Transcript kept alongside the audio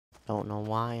Don't know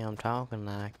why I'm talking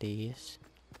like this.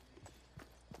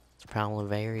 It's probably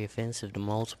very offensive to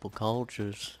multiple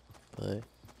cultures, but,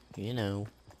 you know.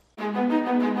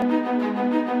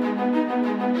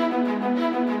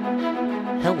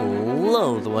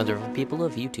 Hello, the wonderful people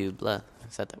of YouTube. Blah, I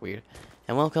said that weird.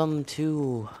 And welcome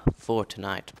to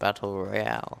Fortnite Battle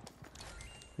Royale.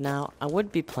 Now, I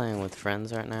would be playing with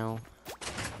friends right now,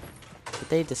 but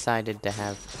they decided to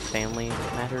have family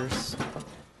matters,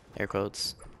 air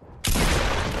quotes,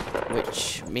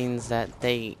 which means that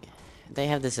they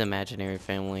have this imaginary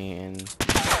family and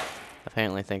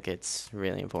apparently think it's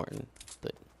really important.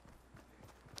 But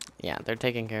yeah, they're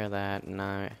taking care of that, and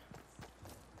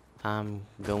I'm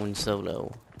going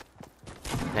solo.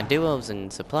 Now, DUOS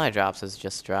and supply drops has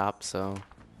just dropped, so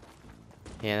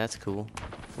yeah, that's cool.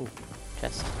 Ooh,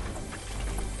 chest.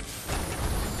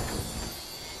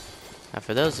 Now,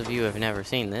 for those of you who have never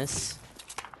seen this,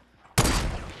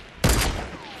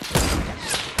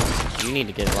 you need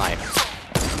to get a life,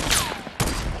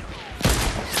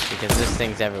 because this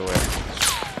thing's everywhere.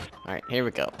 Alright, here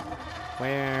we go.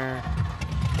 Where?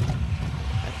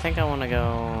 I think I want to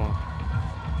go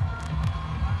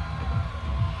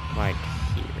like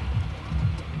here.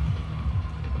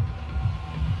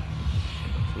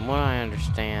 From what I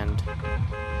understand,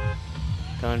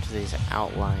 going to these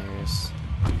outliers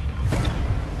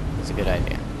is a good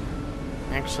idea.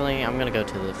 Actually, I'm gonna go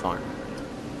to the farm.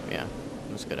 Yeah,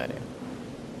 that's a good idea.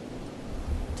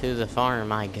 To the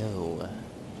farm I go.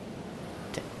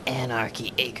 To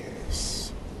Anarchy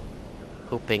Acres.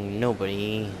 Hoping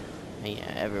nobody...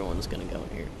 Yeah, everyone's gonna go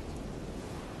here.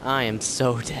 I am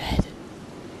so dead.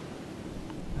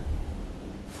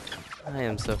 I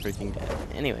am so freaking dead.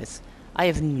 Anyways, I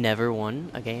have never won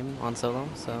a game on solo,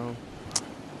 so...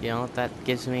 You know, that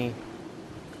gives me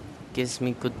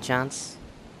good chance.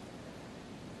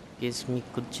 Gives me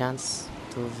good chance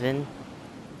to win.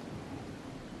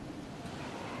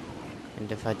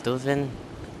 And if I do win,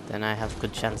 then I have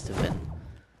good chance to win.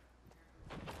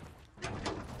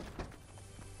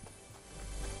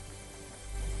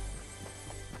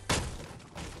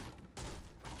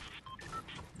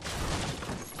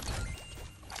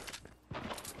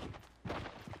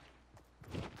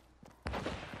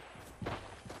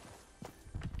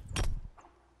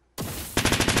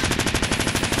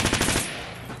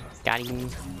 Got him.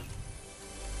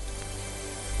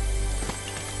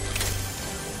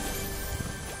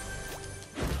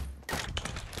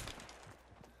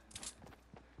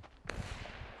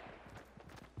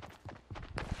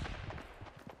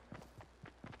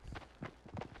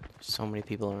 So many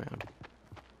people around.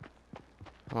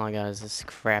 All I got is this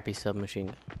crappy submachine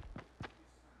gun.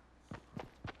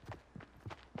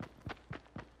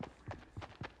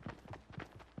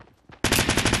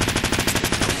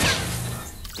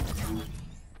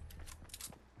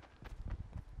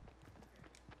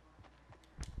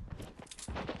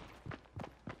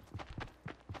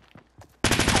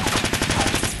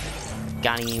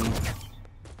 Got him.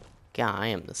 God, I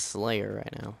am the Slayer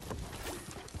right now.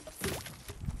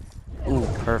 Ooh,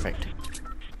 perfect.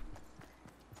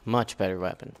 Much better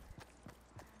weapon.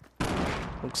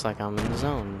 Looks like I'm in the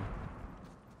zone.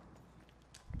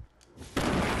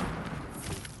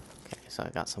 Okay, so I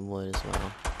got some wood as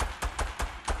well.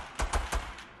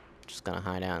 Just gonna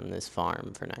hide out in this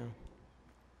farm for now.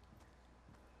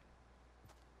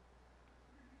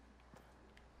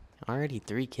 Already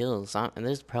 3 kills, and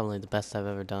this is probably the best I've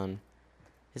ever done.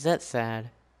 Is that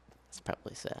sad? It's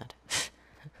probably sad.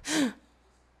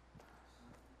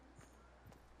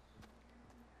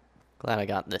 Glad I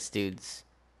got this dude's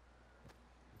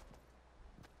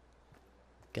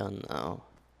gun, though.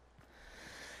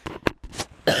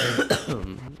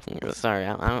 Sorry,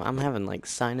 I'm having, like,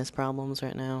 sinus problems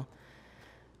right now.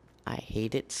 I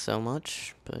hate it so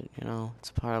much, but, you know, it's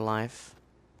a part of life.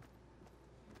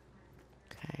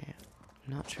 Okay,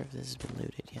 I'm not sure if this has been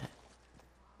looted yet.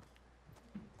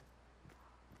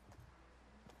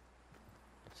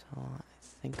 So, I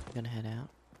think I'm gonna head out.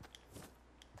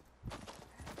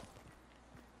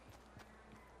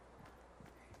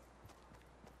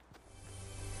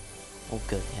 Oh,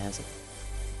 good, it hasn't.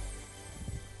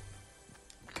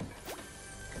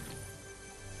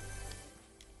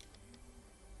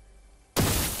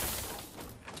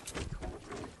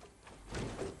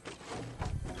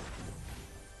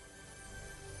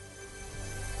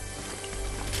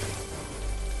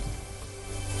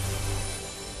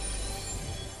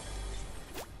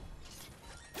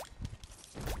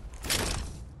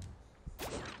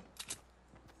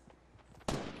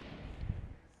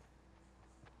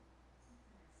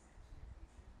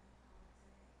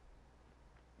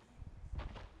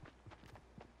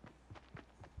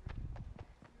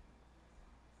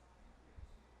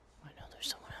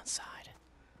 outside.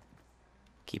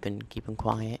 Keeping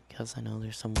quiet, because I know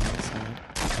there's someone outside.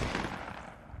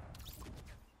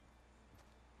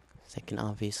 They can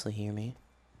obviously hear me.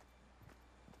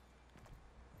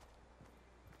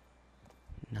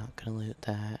 Not gonna loot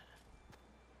that.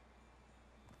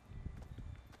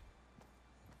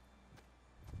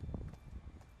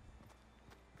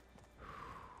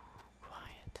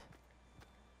 Quiet.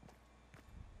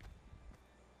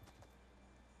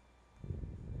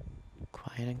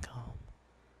 Quiet and calm.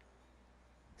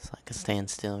 It's like a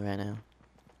standstill right now.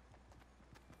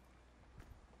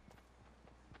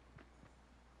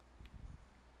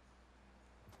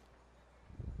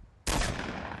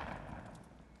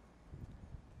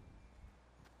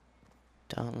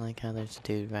 Don't like how there's a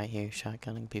dude right here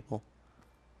shotgunning people.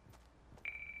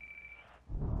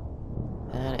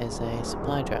 That is a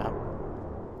supply drop.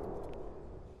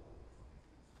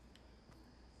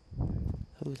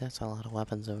 Ooh, that's a lot of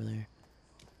weapons over there.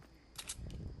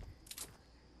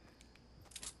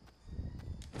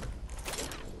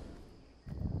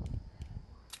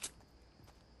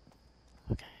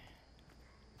 Okay.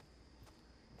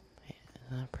 Wait,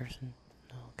 is that a person?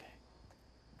 No, okay.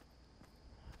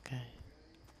 Okay.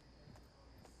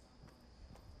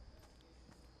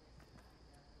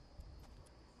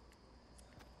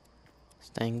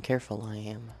 Staying careful I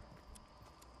am.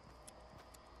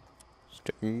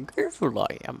 Staying careful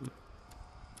I am.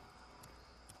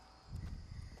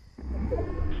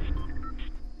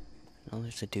 Oh,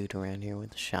 there's a dude around here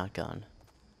with a shotgun.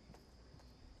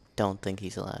 Don't think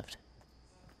he's left.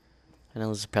 I know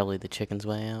this is probably the chicken's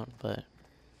way out, but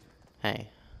hey.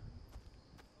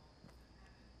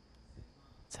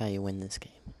 That's how you win this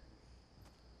game.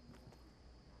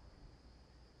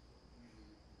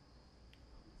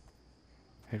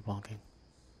 Heard walking.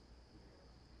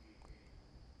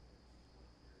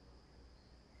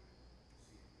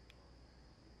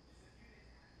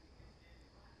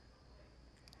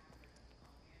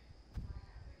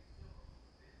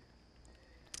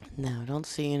 No, I don't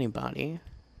see anybody.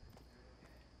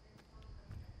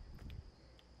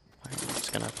 Alright, I'm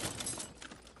just gonna...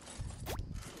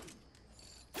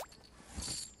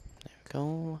 There we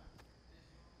go.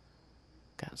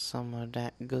 Got some of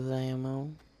that good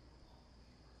ammo.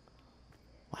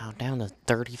 Wow, down to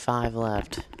 35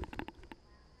 left.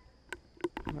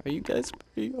 Are you guys...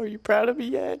 Are you proud of me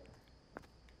yet?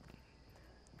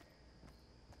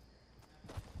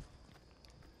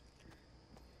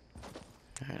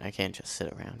 Alright, I can't just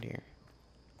sit around here.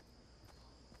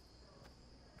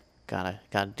 Gotta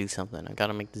do something. I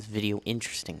gotta make this video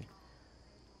interesting.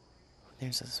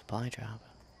 There's a supply drop.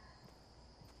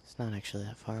 It's not actually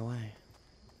that far away.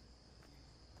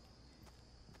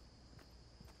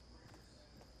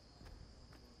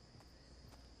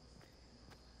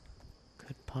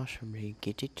 Could possibly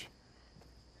get it.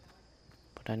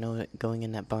 But I know that going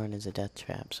in that barn is a death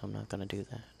trap, so I'm not gonna do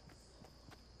that.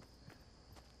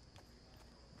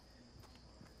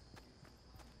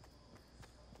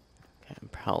 Okay, I'm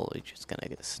probably just gonna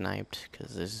get sniped,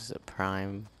 because this is a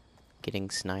prime getting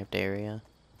sniped area.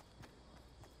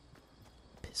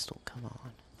 Pistol, come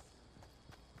on.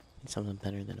 Need something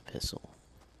better than a pistol.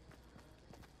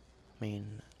 I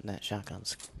mean, that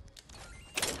shotgun's...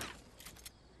 I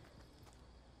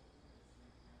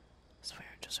swear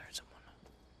I just heard someone.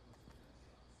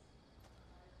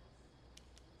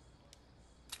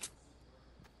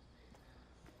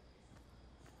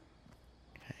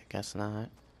 Okay, guess not.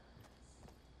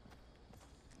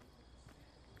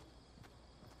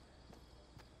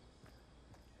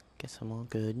 Guess I'm all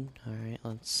good. Alright,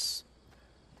 let's...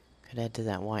 Could head to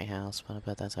that White House, but I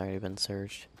bet that's already been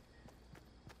searched.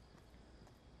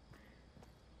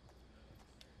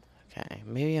 Okay,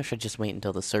 maybe I should just wait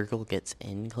until the circle gets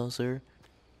in closer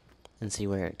and see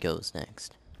where it goes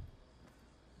next.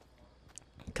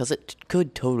 Because it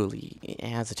could totally... It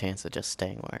has a chance of just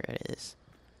staying where it is.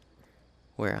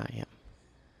 Where I am.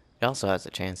 It also has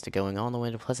a chance to going all the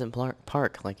way to Pleasant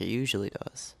Park like it usually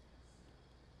does.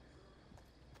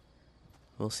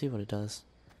 We'll see what it does.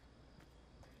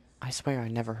 I swear I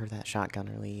never heard that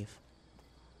shotgunner leave.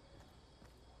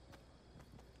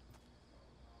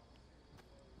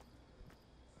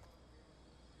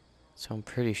 So I'm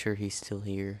pretty sure he's still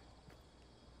here.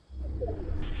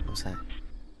 What's that?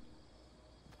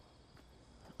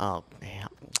 Oh, yeah.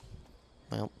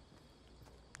 Well,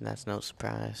 that's no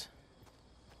surprise.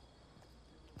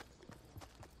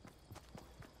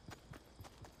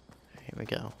 Here we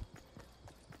go.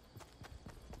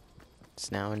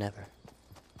 It's now or never.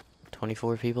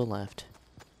 24 people left.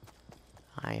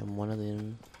 I am one of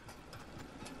them.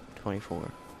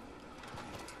 24.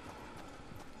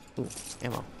 Ooh,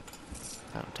 ammo.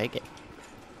 I'll take it.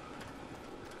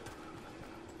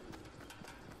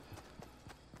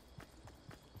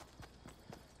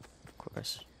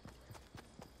 course.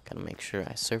 Gotta make sure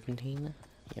I serpentine.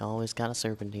 You always gotta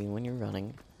serpentine when you're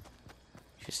running.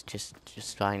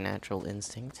 Just by natural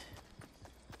instinct.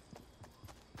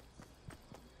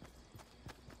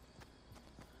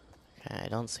 Okay, I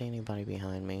don't see anybody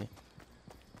behind me.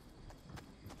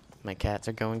 My cats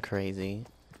are going crazy,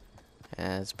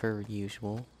 as per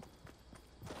usual.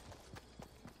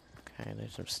 Okay,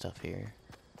 there's some stuff here.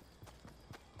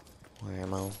 More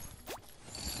ammo.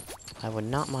 I would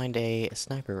not mind a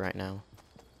sniper right now.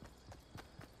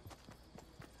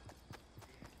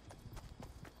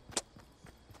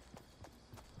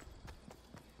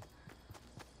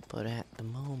 But at the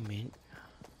moment,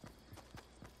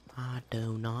 I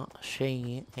do not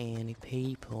see any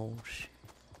peoples.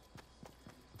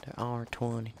 There are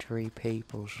 23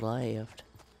 peoples left.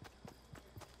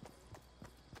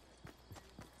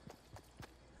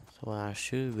 So I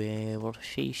should be able to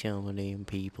see some of them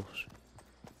peoples.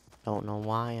 Don't know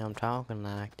why I'm talking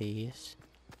like this.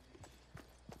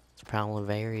 It's probably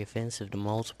very offensive to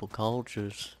multiple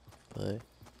cultures, but,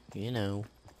 you know,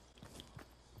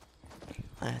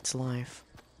 that's life.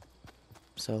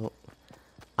 So,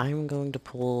 I'm going to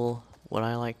pull what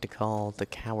I like to call the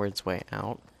coward's way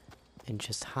out and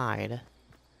just hide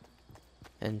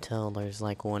until there's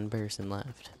like one person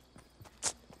left.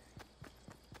 The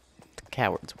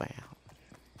coward's way out.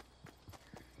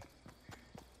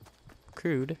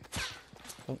 Crude.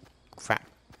 Oh, crap.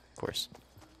 Of course. I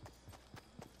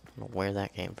don't know where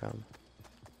that came from.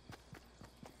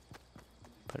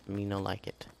 But me no like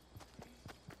it.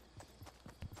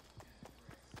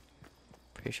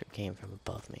 Pretty sure it came from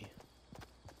above me.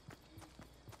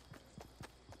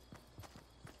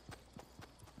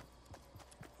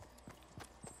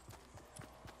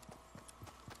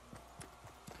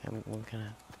 I'm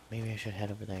gonna... Maybe I should head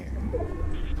over there.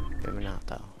 Maybe not,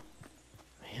 though.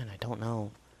 Man, I don't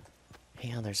know. Hey,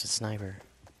 yeah, there's a sniper.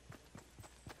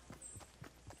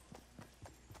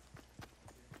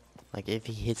 Like, if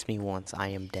he hits me once, I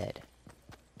am dead.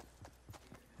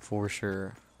 For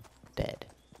sure. Dead.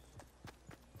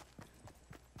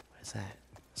 What is that?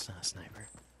 It's not a sniper.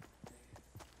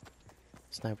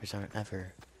 Snipers aren't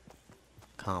ever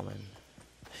common.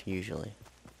 Usually.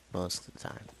 Most of the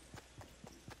time.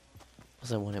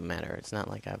 Also, it wouldn't matter. It's not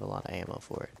like I have a lot of ammo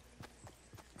for it.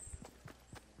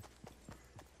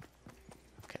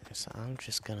 Okay, so I'm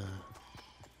just gonna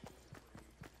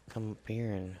come up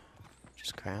here and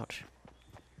just crouch.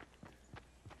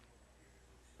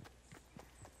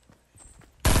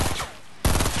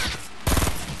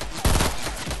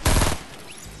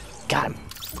 Got him!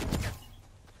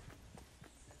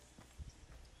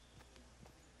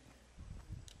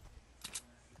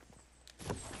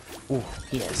 Ooh,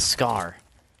 he has a scar.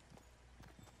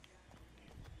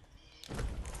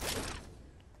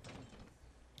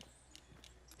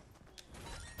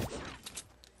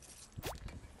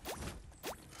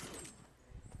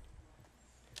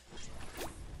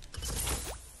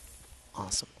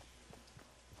 Awesome.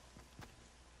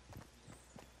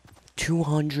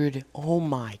 200. Oh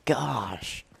my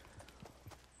gosh.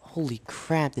 Holy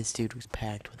crap, this dude was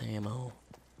packed with ammo.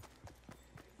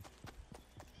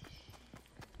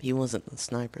 He wasn't the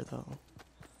sniper, though.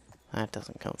 That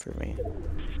doesn't come for me. I'm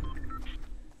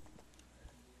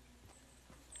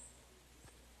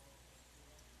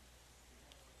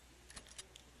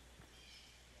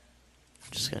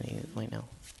just gonna use... Wait, no.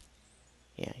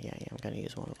 Yeah, I'm gonna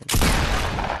use one of them.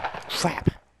 Crap!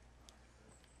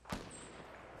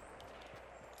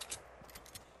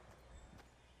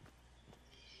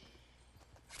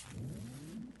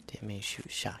 Didn't mean to shoot a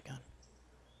shotgun.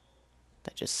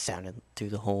 That just sounded through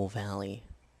the whole valley.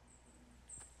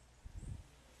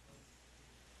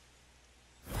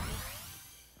 I'm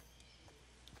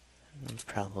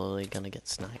probably gonna get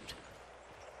sniped.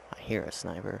 I hear a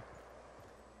sniper.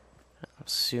 I'm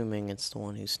assuming it's the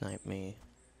one who sniped me.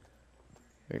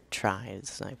 Or tried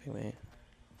sniping me.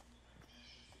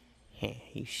 Heh,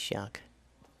 you shuck.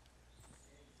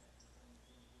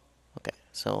 Okay,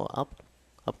 so up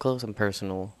close and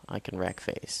personal, I can wreck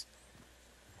face.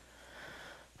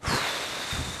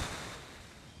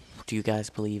 Do you guys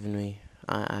believe in me?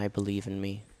 I believe in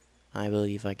me. I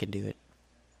believe I can do it.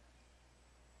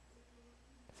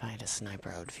 If I had a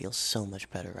sniper, I would feel so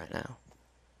much better right now.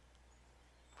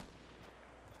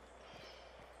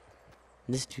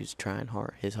 This dude's trying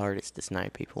his hardest to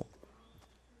snipe people.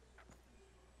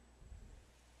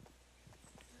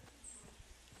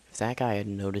 If that guy had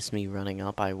noticed me running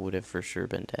up, I would have for sure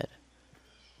been dead.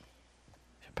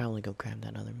 Should probably go grab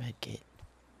that other med kit.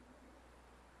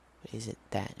 But is it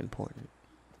that important?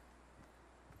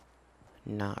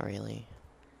 Not really.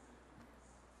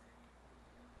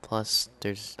 Plus,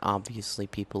 there's obviously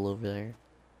people over there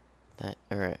that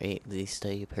are at least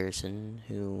a person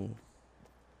who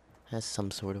has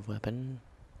some sort of weapon.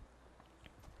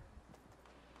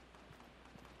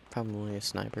 Probably a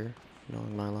sniper,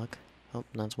 knowing my luck. Oh,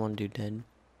 that's one dude dead.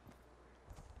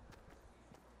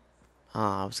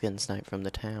 Ah, I was getting sniped from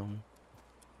the town.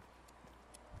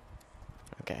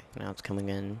 Okay, now it's coming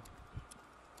in.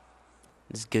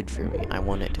 It's good for me. I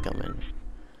want it to come in.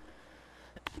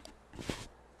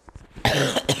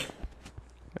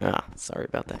 Ah, sorry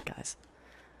about that, guys.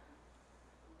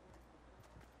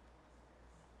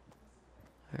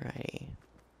 Alrighty.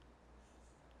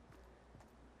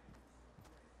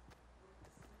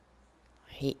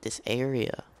 I hate this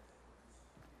area.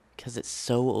 Because it's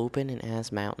so open and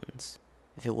has mountains.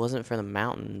 If it wasn't for the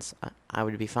mountains, I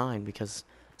would be fine because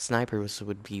snipers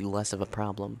would be less of a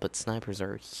problem. But snipers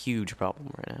are a huge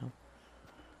problem right now.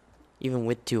 Even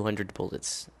with 200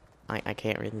 bullets, I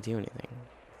can't really do anything.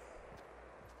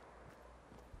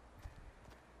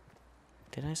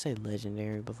 Did I say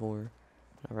legendary before?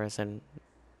 Whenever I said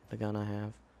the gun I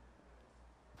have?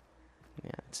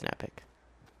 Yeah, it's an epic.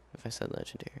 If I said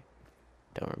legendary.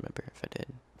 Don't remember if I did.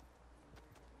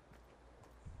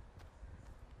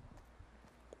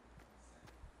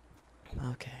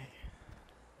 Okay.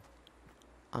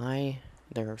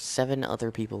 There are 7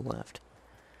 other people left.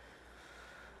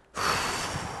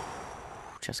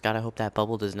 Just gotta hope that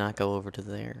bubble does not go over to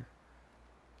there.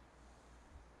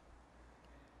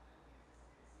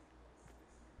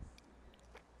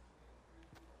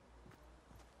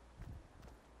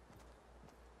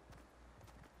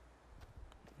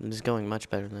 This is going much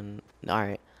better than...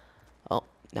 Alright. Oh,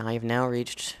 I have now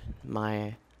reached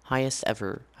my highest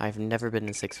ever. I've never been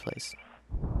in 6th place.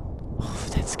 Oh,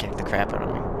 that scared the crap out of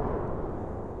me.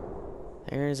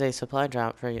 There is a supply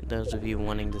drop for those of you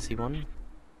wanting to see one.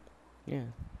 Yeah,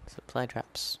 supply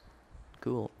drops.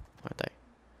 Cool, aren't they?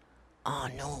 Oh,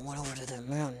 no, it went over to the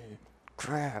mountain.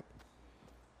 Crap.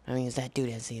 That means that dude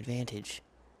has the advantage.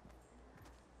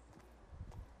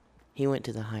 He went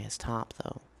to the highest top,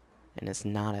 though. And it's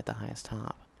not at the highest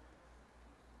top.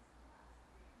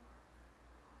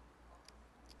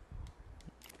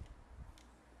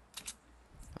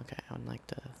 Okay, I would like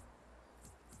to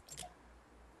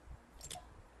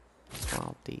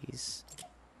swap these.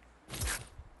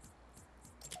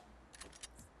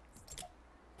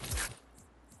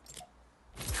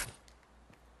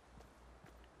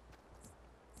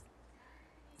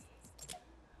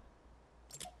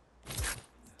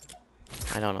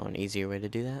 I don't know an easier way to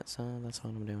do that, so that's what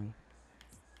I'm doing.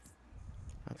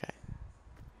 Okay.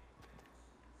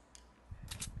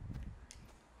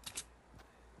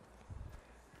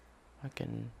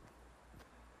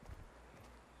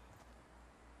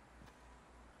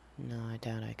 No, I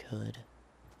doubt I could.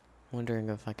 Wondering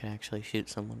if I could actually shoot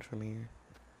someone from here.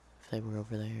 If they were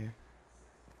over there.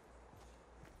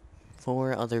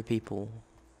 4 other people.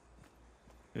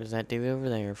 There's that dude over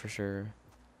there for sure.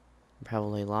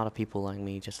 Probably a lot of people like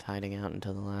me just hiding out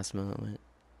until the last moment.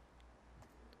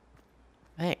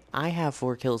 Hey, I have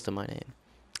 4 kills to my name.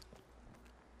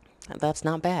 That's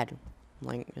not bad.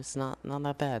 Like, it's not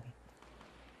that bad.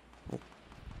 Oh.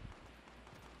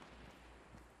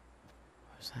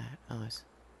 Where's that? Oh,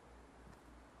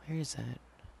 where is that?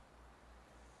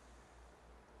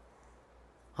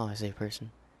 Oh, I see a person.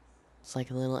 It's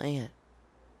like a little ant.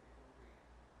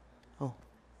 Oh,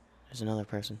 there's another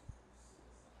person.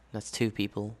 That's 2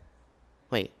 people.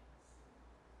 Wait.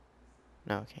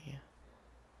 No, okay, yeah.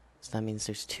 So that means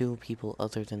there's 2 people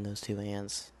other than those 2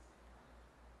 ants.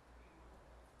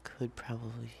 Could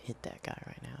probably hit that guy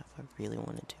right now if I really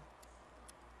wanted to.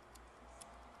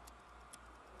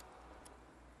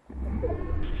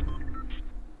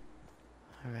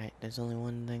 Alright, there's only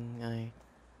one thing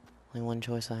only one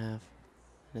choice I have.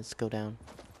 And it's go down.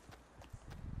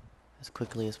 As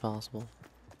quickly as possible.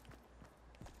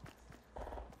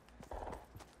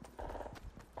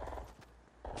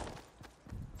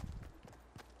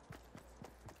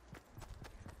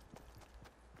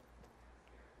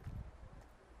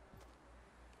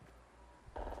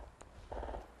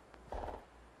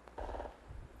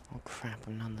 Oh crap,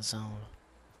 I'm not in the zone.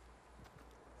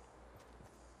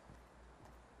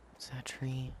 Is that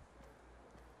tree?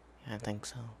 Yeah, I think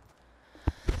so.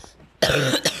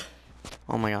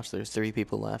 Oh my gosh, there's 3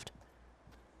 people left.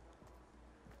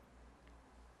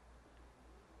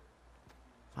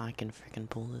 If I can freaking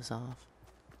pull this off.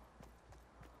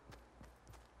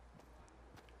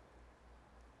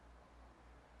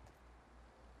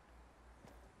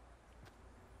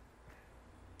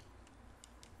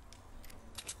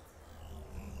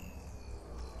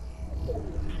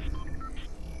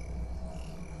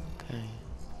 Okay.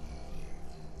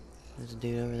 There's a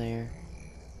dude over there.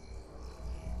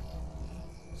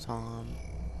 Saw him.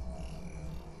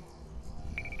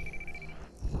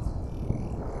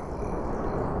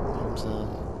 Comes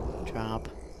the drop.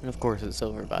 And of course it's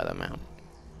over by the mountain.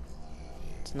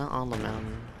 It's not on the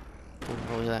mountain.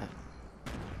 What was that?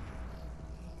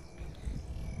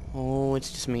 Oh,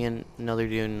 it's just me and another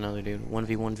dude and another dude.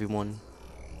 1v1v1.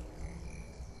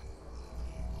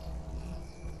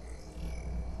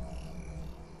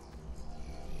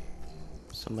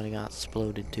 Somebody got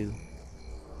exploded too.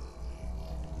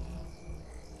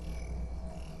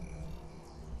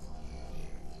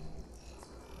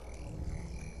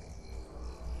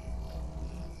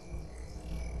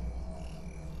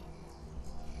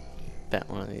 Bet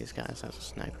one of these guys has a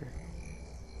sniper.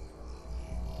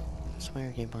 I swear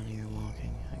I keep on here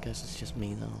walking. I guess it's just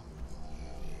me though.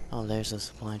 Oh, there's a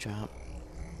supply drop.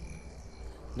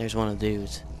 There's one of the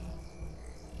dudes.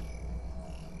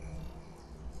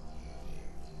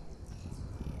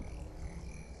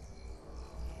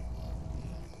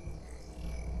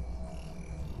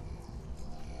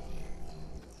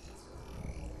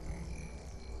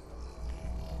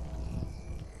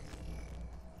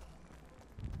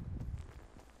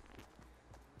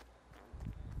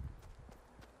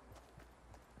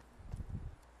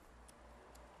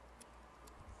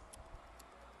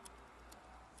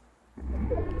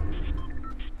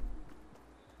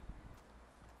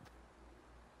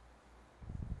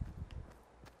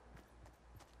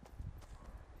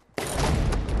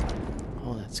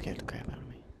 Oh, that scared the crap out of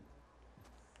me.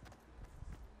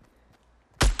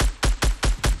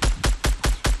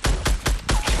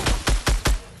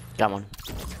 Got one.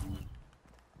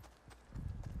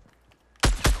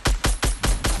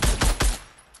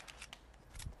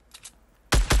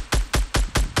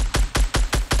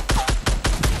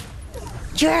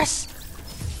 Yes!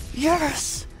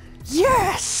 Yes!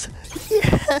 Yes!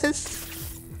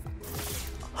 Yes!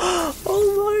 Oh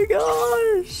my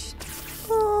gosh!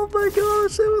 Oh my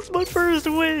gosh, that was my first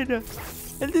win!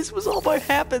 And this was all by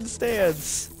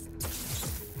happenstance!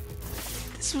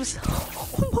 This was...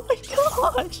 Oh my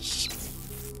gosh!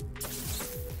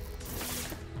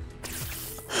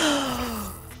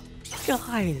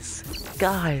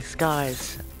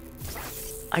 Guys.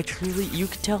 I truly... You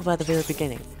could tell by the very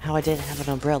beginning how I didn't have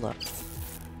an umbrella.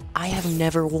 I have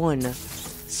never won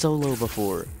solo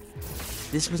before.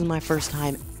 This was my first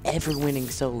time ever winning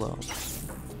solo.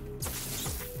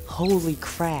 Holy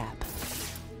crap.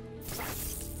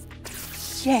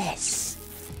 Yes!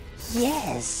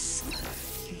 Yes!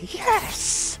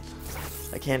 Yes!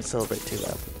 I can't celebrate too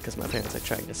loud because my parents are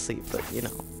trying to sleep, but you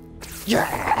know.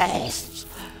 Yes!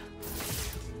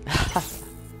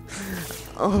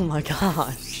 Oh my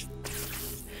gosh.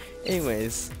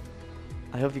 Anyways,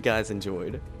 I hope you guys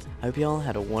enjoyed. I hope you all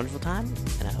had a wonderful time,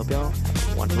 and I hope you all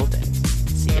have a wonderful day.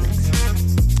 See you next time.